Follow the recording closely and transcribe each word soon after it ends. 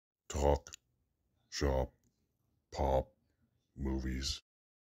talk, shop, pop, movies.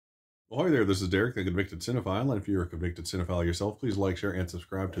 Well, hi there, this is Derek, the Convicted Cinephile, and if you're a convicted cinephile yourself, please like, share, and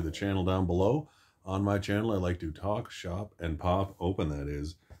subscribe to the channel down below. On my channel, I like to talk, shop, and pop open, that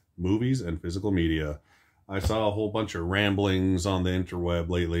is, movies and physical media. I saw a whole bunch of ramblings on the interweb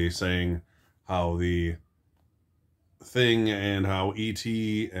lately saying how The Thing and how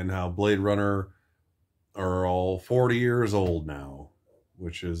E.T. and how Blade Runner are all 40 years old now,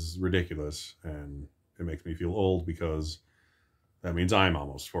 which is ridiculous, and it makes me feel old because that means I'm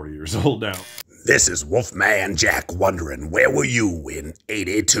almost 40 years old now. This is Wolfman Jack wondering, where were you in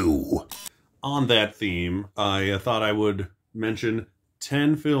 '82? On that theme, I thought I would mention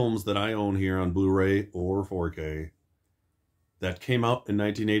 10 films that I own here on Blu-ray or 4K that came out in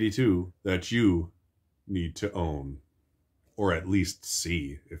 1982 that you need to own. Or at least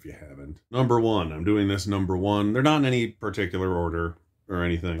see if you haven't. Number one, I'm doing this number one. They're not in any particular order or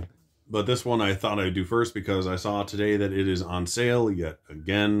anything. But this one I thought I'd do first because I saw today that it is on sale yet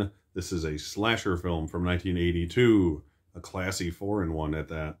again. This is a slasher film from 1982. A classy foreign one at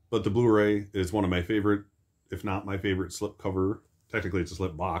that. But the Blu-ray is one of my favorite, if not my favorite, slipcover. Technically it's a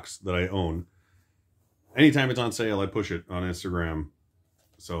slip box that I own. Anytime it's on sale, I push it on Instagram.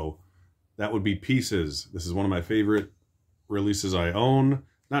 So that would be Pieces. This is one of my favorite releases I own.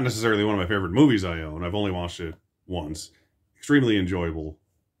 Not necessarily one of my favorite movies I own. I've only watched it once. Extremely enjoyable,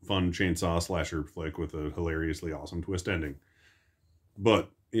 fun chainsaw slasher flick with a hilariously awesome twist ending. But,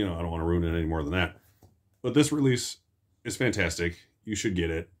 you know, I don't want to ruin it any more than that. But this release is fantastic. You should get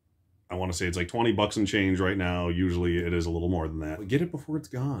it. I want to say it's like 20 bucks and change right now. Usually it is a little more than that. But get it before it's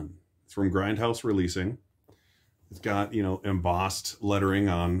gone. It's from Grindhouse Releasing. It's got, you know, embossed lettering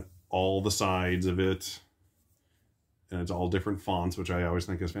on all the sides of it. And it's all different fonts, which I always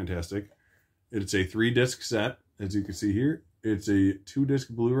think is fantastic. It's a 3-disc set, as you can see here. It's a 2-disc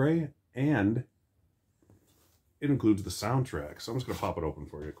Blu-ray, and it includes the soundtrack. So I'm just going to pop it open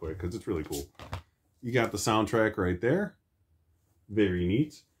for you quick, because it's really cool. You got the soundtrack right there. Very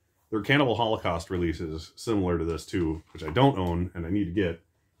neat. There are Cannibal Holocaust releases similar to this, too, which I don't own, and I need to get.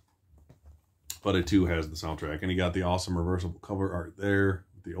 But it, too, has the soundtrack. And you got the awesome reversible cover art there,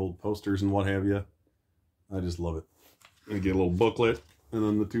 the old posters and what have you. I just love it. And get a little booklet, and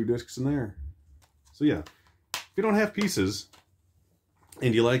then the 2 discs in there. So yeah, if you don't have Pieces,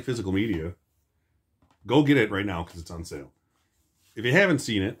 and you like physical media, go get it right now because it's on sale. If you haven't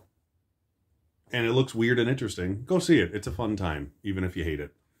seen it, and it looks weird and interesting, go see it. It's a fun time, even if you hate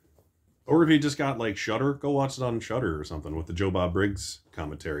it. Or if you just got like Shudder, go watch it on Shudder or something with the Joe Bob Briggs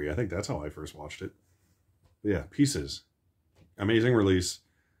commentary. I think that's how I first watched it. But yeah, Pieces. Amazing release.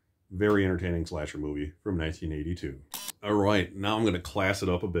 Very entertaining slasher movie from 1982. All right, now I'm going to class it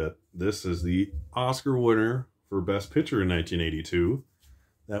up a bit. This is the Oscar winner for Best Picture in 1982.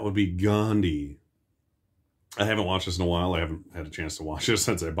 That would be Gandhi. I haven't watched this in a while. I haven't had a chance to watch this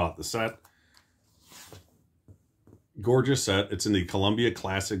since I bought the set. Gorgeous set. It's in the Columbia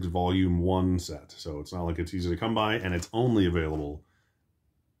Classics Volume 1 set. So it's not like it's easy to come by, and it's only available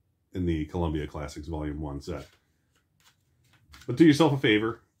in the Columbia Classics Volume 1 set. But do yourself a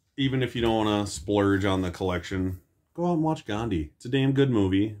favor. Even if you don't want to splurge on the collection, go out and watch Gandhi. It's a damn good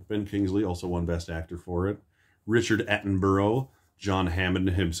movie. Ben Kingsley also won Best Actor for it. Richard Attenborough, John Hammond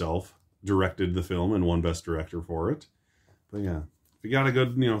himself, directed the film and won Best Director for it. But yeah, if you got a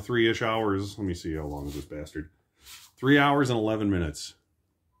good, 3-ish hours, let me see how long is this bastard. 3 hours and 11 minutes.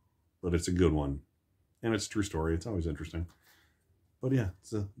 But it's a good one. And it's a true story. It's always interesting. But yeah,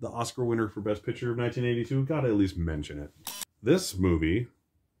 it's the Oscar winner for Best Picture of 1982. Gotta at least mention it. This movie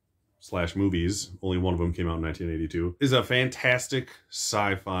 / movies, only one of them came out in 1982, is a fantastic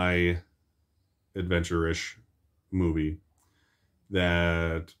sci-fi adventure-ish movie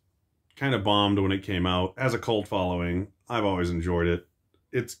that kind of bombed when it came out. Has a cult following. I've always enjoyed it.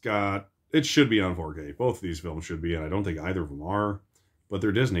 It should be on 4K. Both of these films should be, and I don't think either of them are, but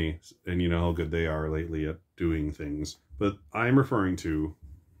they're Disney, and you know how good they are lately at doing things. But I'm referring to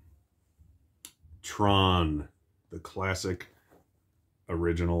TRON, the classic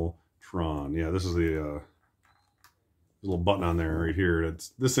original TRON. Yeah, this is the little button on there right here.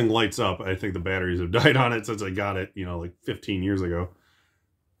 This thing lights up. I think the batteries have died on it since I got it, like 15 years ago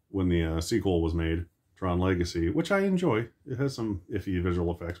when the sequel was made, TRON Legacy, which I enjoy. It has some iffy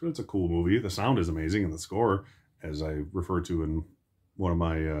visual effects, but it's a cool movie. The sound is amazing, and the score, as I referred to in one of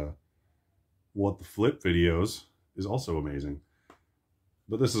my What the Flip videos, is also amazing.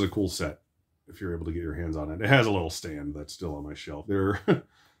 But this is a cool set if you're able to get your hands on it. It has a little stand that's still on my shelf.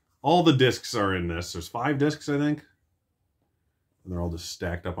 All the discs are in this. There's 5 discs, I think. And they're all just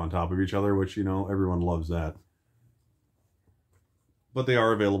stacked up on top of each other, which, everyone loves that. but they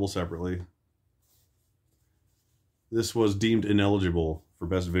are available separately. This was deemed ineligible for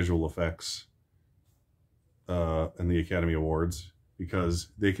Best Visual Effects in the Academy Awards because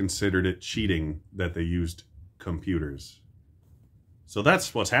they considered it cheating that they used computers. So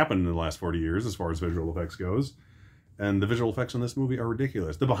that's what's happened in the last 40 years as far as visual effects goes. And the visual effects in this movie are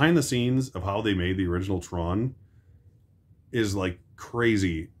ridiculous. The behind the scenes of how they made the original Tron is like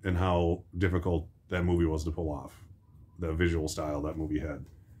crazy, and how difficult that movie was to pull off. The visual style that movie had.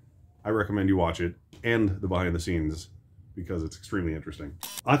 I recommend you watch it and the behind the scenes because it's extremely interesting.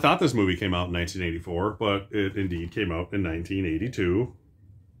 I thought this movie came out in 1984, but it indeed came out in 1982.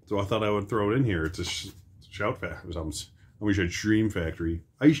 So I thought I would throw it in here. It's a shout factory. We said Scream Factory.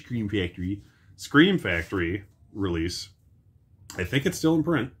 Ice Cream Factory. Scream Factory release. I think it's still in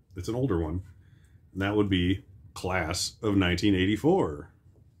print. It's an older one. And that would be Class of 1984.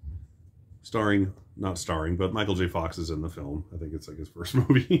 Not starring, but Michael J. Fox is in the film. I think it's like his first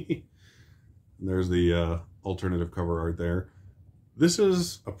movie. And there's the alternative cover art there. This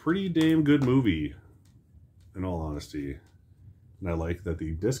is a pretty damn good movie, in all honesty. And I like that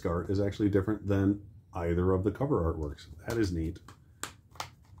the disc art is actually different than either of the cover artworks. That is neat.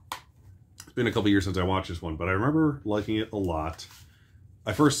 It's been a couple years since I watched this one, but I remember liking it a lot.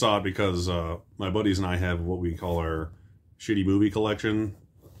 I first saw it because my buddies and I have what we call our shitty movie collection.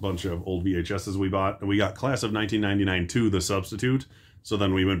 A bunch of old VHSs we bought. And we got Class of 1999 2, The Substitute. So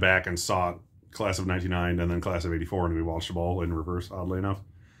then we went back and saw Class of 99 and then Class of 84, and we watched them all in reverse, oddly enough.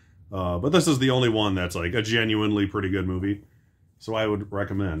 But this is the only one that's like a genuinely pretty good movie. So I would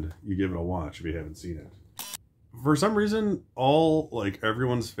recommend you give it a watch if you haven't seen it. For some reason,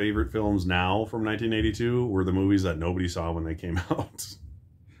 everyone's favorite films now from 1982 were the movies that nobody saw when they came out.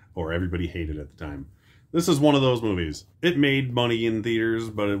 Or everybody hated at the time. This is one of those movies. It made money in theaters,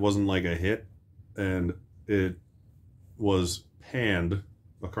 but it wasn't like a hit. And it was panned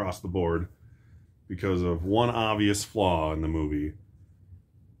across the board because of one obvious flaw in the movie.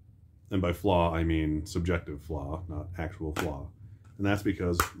 And by flaw, I mean subjective flaw, not actual flaw. And that's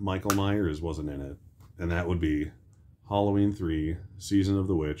because Michael Myers wasn't in it. And that would be Halloween 3, Season of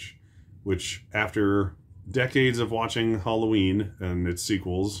the Witch, which after decades of watching Halloween and its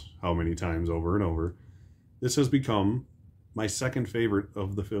sequels, how many times over and over, this has become my second favorite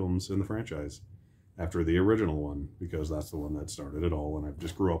of the films in the franchise after the original one, because that's the one that started it all, and I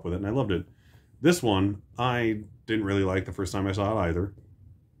just grew up with it and I loved it. This one, I didn't really like the first time I saw it either.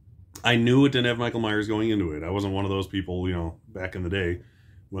 I knew it didn't have Michael Myers going into it. I wasn't one of those people, you know, back in the day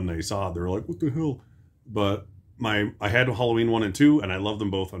when they saw it, they were like, what the hell? But I had Halloween 1 and 2, and I loved them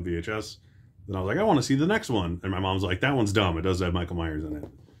both on VHS. Then I was like, I want to see the next one. And my mom's like, that one's dumb. It does have Michael Myers in it.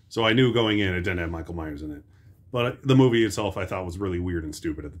 So I knew going in it didn't have Michael Myers in it. But the movie itself I thought was really weird and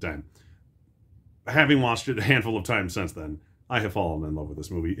stupid at the time. Having watched it a handful of times since then, I have fallen in love with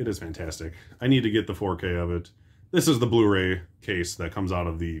this movie. It is fantastic. I need to get the 4K of it. This is the Blu-ray case that comes out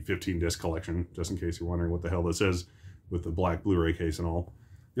of the 15-disc collection, just in case you're wondering what the hell this is, with the black Blu-ray case and all.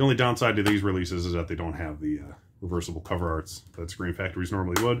 The only downside to these releases is that they don't have the reversible cover arts that Scream Factories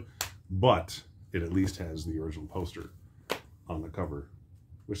normally would, but it at least has the original poster on the cover,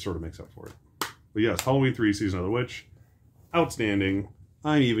 which sort of makes up for it. But yes, Halloween 3 Season of the Witch, outstanding.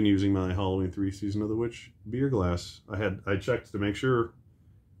 I'm even using my Halloween 3 Season of the Witch beer glass. I checked to make sure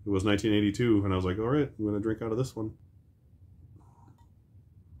it was 1982, and I was like, all right, I'm going to drink out of this one.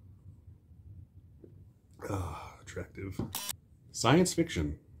 Ah, attractive. Science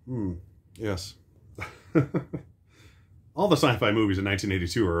fiction. Yes. All the sci-fi movies in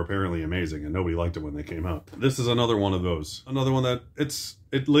 1982 are apparently amazing, and nobody liked it when they came out. This is another one of those. Another one that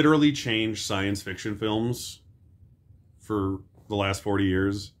it literally changed science fiction films for the last 40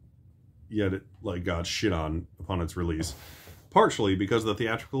 years, yet it got shit on upon its release. Partially because the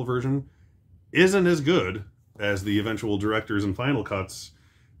theatrical version isn't as good as the eventual directors and final cuts.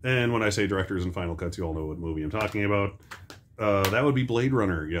 And when I say directors and final cuts, you all know what movie I'm talking about. That would be Blade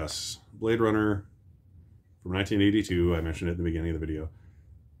Runner, yes. Blade Runner from 1982. I mentioned it at the beginning of the video.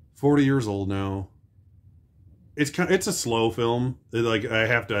 40 years old now. It's a slow film. I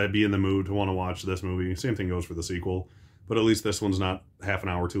have to be in the mood to want to watch this movie. Same thing goes for the sequel. But at least this one's not half an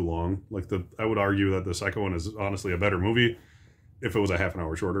hour too long. I would argue that the second one is honestly a better movie if it was a half an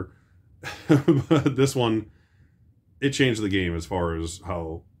hour shorter. But this one, it changed the game as far as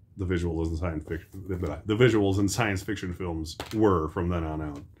how the visuals in science fiction films were from then on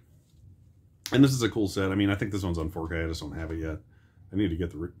out. And this is a cool set. I mean, I think this one's on 4K. I just don't have it yet. I need to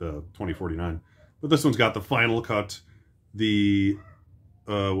get the 2049. But this one's got the final cut.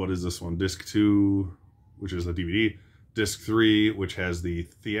 What is this one? Disc 2, which is the DVD. Disc 3, which has the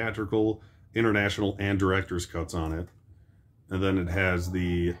theatrical, international, and director's cuts on it. And then it has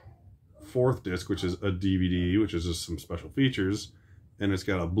the 4th disc, which is a DVD, which is just some special features. And it's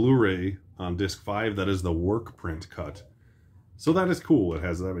got a Blu-ray on disc 5 that is the work print cut. So that is cool. It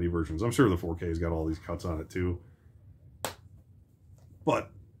has that many versions. I'm sure the 4K's got all these cuts on it too.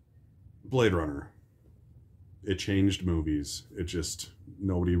 But Blade Runner, it changed movies. It just,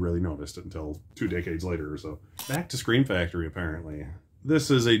 nobody really noticed it until 2 decades later or so. Back to Scream Factory, apparently.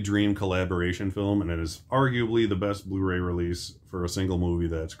 This is a dream collaboration film, and it is arguably the best Blu-ray release for a single movie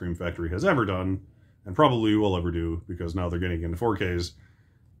that Scream Factory has ever done, and probably will ever do, because now they're getting into 4Ks,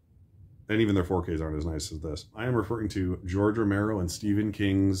 and even their 4Ks aren't as nice as this. I am referring to George Romero and Stephen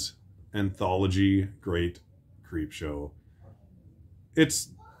King's anthology great Creepshow. It's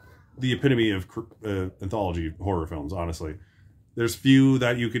the epitome of anthology horror films, honestly. There's few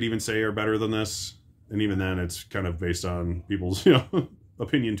that you could even say are better than this. And even then, it's kind of based on people's,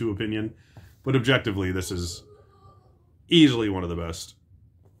 opinion to opinion. But objectively, this is easily one of the best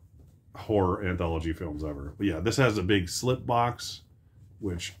horror anthology films ever. But yeah, this has a big slip box,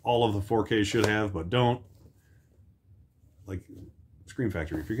 which all of the 4Ks should have, but don't. Like Scream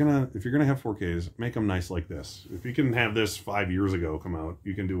Factory, if you're gonna have 4Ks, make them nice like this. If you can have this 5 years ago come out,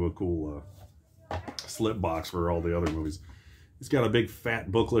 you can do a cool slip box for all the other movies. It's got a big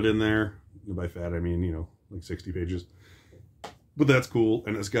fat booklet in there. By fat, I mean, like 60 pages. But that's cool.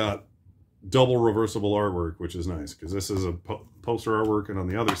 And it's got double reversible artwork, which is nice, because this is a poster artwork, and on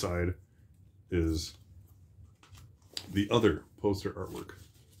the other side is the other poster artwork.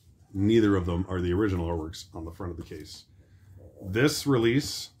 Neither of them are the original artworks on the front of the case. This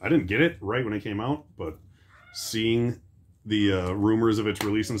release, I didn't get it right when it came out, but seeing the rumors of its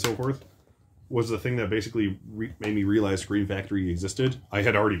release and so forth was the thing that basically made me realize Scream Factory existed. I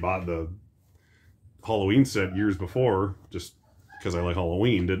had already bought the Halloween set years before, just because I like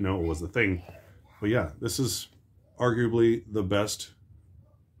Halloween, didn't know it was the thing. But yeah, this is arguably the best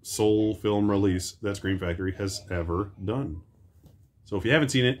sole film release that Scream Factory has ever done. So if you haven't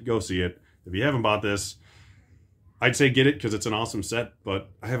seen it, go see it. If you haven't bought this, I'd say get it because it's an awesome set, but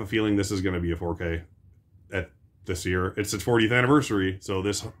I have a feeling this is going to be a 4K at this year. It's its 40th anniversary, so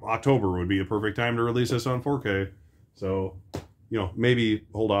this October would be a perfect time to release this on 4K. So, maybe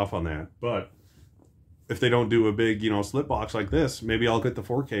hold off on that. But if they don't do a big, slip box like this, maybe I'll get the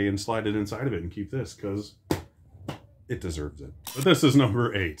 4K and slide it inside of it and keep this, because it deserves it. But this is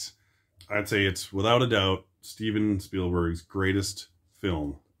number 8. I'd say it's, without a doubt, Steven Spielberg's greatest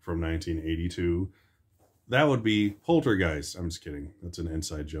film from 1982. That would be Poltergeist. I'm just kidding. That's an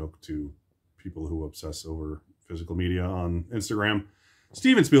inside joke to people who obsess over physical media on Instagram.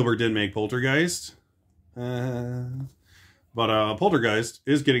 Steven Spielberg didn't make Poltergeist. But Poltergeist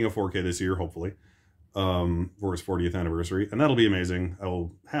is getting a 4K this year, hopefully, for his 40th anniversary. And that'll be amazing. I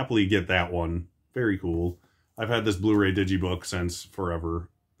will happily get that one. Very cool. I've had this Blu-ray digibook since forever,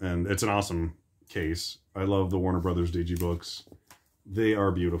 and it's an awesome case. I love the Warner Brothers digibooks. They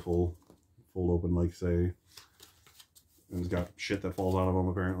are beautiful. Fold open, like say. And it's got shit that falls out of them,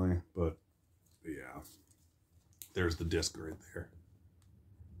 apparently. But, yeah. There's the disc right there.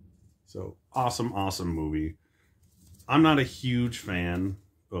 So, awesome, awesome movie. I'm not a huge fan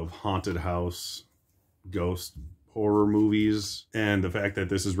of haunted house, ghost horror movies. And the fact that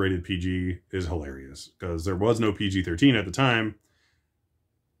this is rated PG is hilarious. Because there was no PG-13 at the time.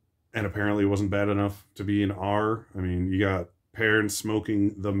 And apparently it wasn't bad enough to be an R. I mean, you got parents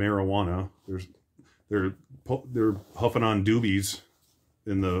smoking the marijuana. They're huffing on doobies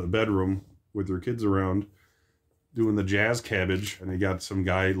in the bedroom with their kids around, doing the jazz cabbage, and they got some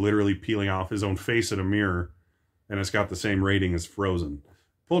guy literally peeling off his own face in a mirror, and it's got the same rating as Frozen.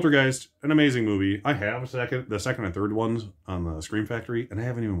 Poltergeist, an amazing movie. I have the second and third ones on the Scream Factory, and I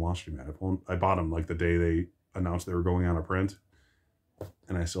haven't even watched them yet. I bought them like the day they announced they were going on a print,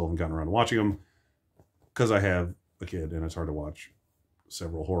 and I still haven't gotten around to watching them because I have a kid and it's hard to watch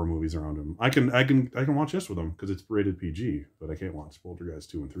several horror movies around him. I can watch this with him because it's rated PG, but I can't watch Poltergeist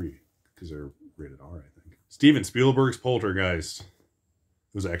 2 and 3 because they're rated R, I think. Steven Spielberg's Poltergeist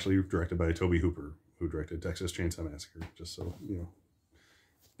was actually directed by Tobe Hooper, who directed Texas Chainsaw Massacre. Just so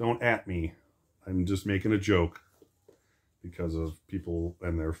don't at me. I'm just making a joke because of people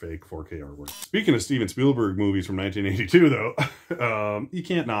and their fake 4K artwork. Speaking of Steven Spielberg movies from 1982, though, you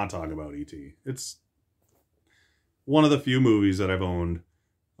can't not talk about E.T. It's one of the few movies that I've owned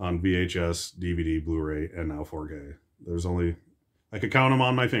on VHS, DVD, Blu-ray, and now 4K. There's only, I could count them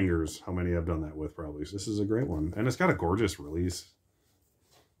on my fingers how many I've done that with, probably. So this is a great one. And it's got a gorgeous release.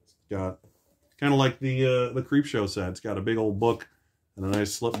 It's got, kind of like the Creepshow set. It's got a big old book and a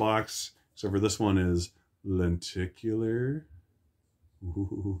nice slip box. Except for this one is lenticular.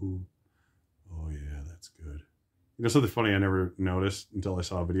 Ooh. Oh yeah, that's good. You know, something funny I never noticed until I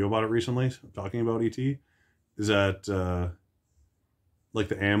saw a video about it recently, talking about E.T., is that, like,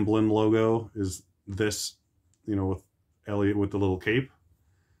 the Amblin logo is this, you know, with Elliot with the little cape.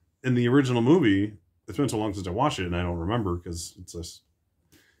 In the original movie, it's been so long since I watched it, and I don't remember, because it's just,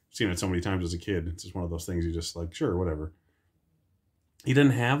 I've seen it so many times as a kid. It's just one of those things you just like, sure, whatever. He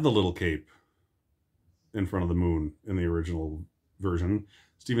didn't have the little cape in front of the moon in the original version.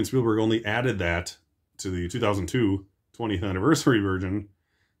 Steven Spielberg only added that to the 2002 20th anniversary version,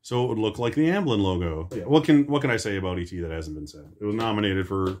 so it would look like the Amblin logo. Yeah, what can I say about E.T. that hasn't been said? It was nominated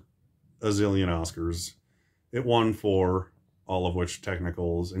for a zillion Oscars. It won 4, all of which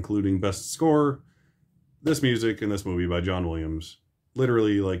technicals, including Best Score. This music in this movie by John Williams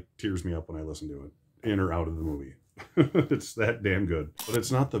literally, like, tears me up when I listen to it, in or out of the movie. It's that damn good. But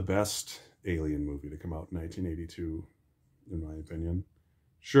it's not the best Alien movie to come out in 1982, in my opinion.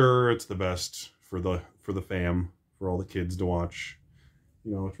 Sure, it's the best for the fam, for all the kids to watch.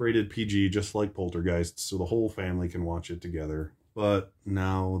 You know, it's rated PG just like Poltergeist, so the whole family can watch it together. But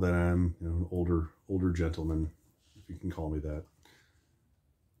now that I'm, you know, an older gentleman, if you can call me that,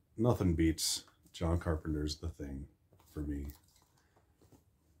 nothing beats John Carpenter's The Thing for me.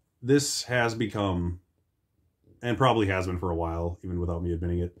 This has become, and probably has been for a while, even without me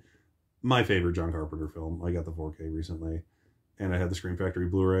admitting it, my favorite John Carpenter film. I got the 4K recently, and I had the Scream Factory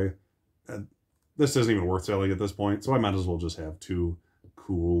Blu-ray. This isn't even worth selling at this point, so I might as well just have 2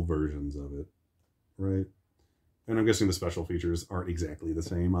 cool versions of it, right? And I'm guessing the special features aren't exactly the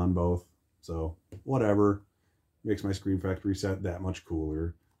same on both, so whatever. Makes my Scream Factory set that much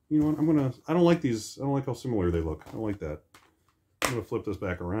cooler. You know what, I don't like these, I don't like how similar they look. I don't like that. I'm gonna flip this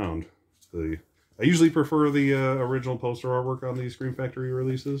back around. I usually prefer the original poster artwork on these Scream Factory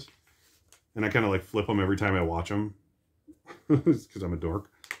releases, and I kind of like flip them every time I watch them, because I'm a dork.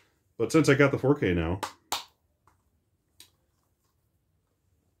 But since I got the 4K now,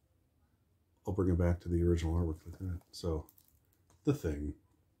 I'll bring it back to the original artwork like that. So, The Thing.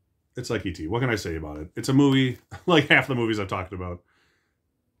 It's like E.T. What can I say about it? It's a movie, like half the movies I've talked about.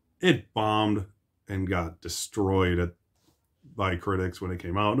 It bombed and got destroyed by critics when it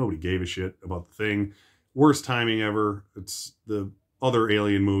came out. Nobody gave a shit about The Thing. Worst timing ever. It's the other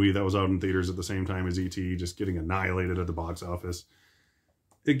Alien movie that was out in theaters at the same time as E.T. just getting annihilated at the box office.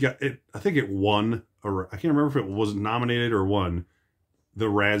 I think it won, I can't remember if it was nominated or won the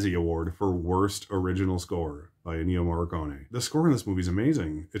Razzie Award for Worst Original Score by Ennio Morricone. The score in this movie is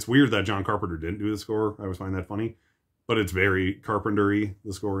amazing. It's weird that John Carpenter didn't do the score. I always find that funny. But it's very Carpenter-y,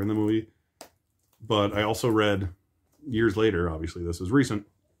 the score in the movie. But I also read, years later, obviously this is recent,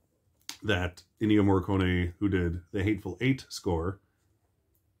 that Ennio Morricone, who did the Hateful Eight score,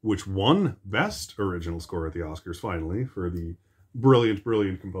 which won Best Original Score at the Oscars finally for the brilliant,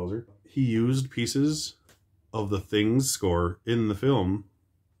 brilliant composer, he used pieces of the Thing's score in the film.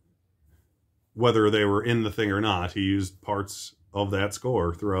 Whether they were in the Thing or not, he used parts of that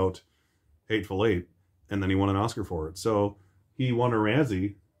score throughout Hateful Eight, and then he won an Oscar for it. So he won a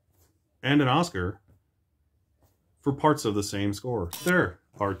Razzie and an Oscar for parts of the same score. There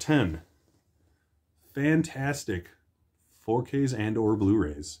are 10 fantastic 4Ks and or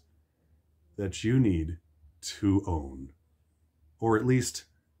Blu-rays that you need to own, or at least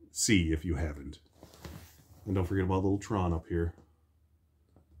see if you haven't. And don't forget about little TRON up here.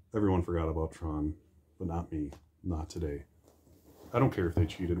 Everyone forgot about TRON, but not me. Not today. I don't care if they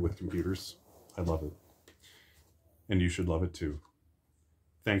cheated with computers. I love it. And you should love it too.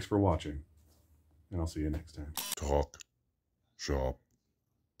 Thanks for watching, and I'll see you next time. Talk, shop,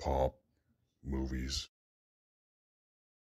 pop, movies.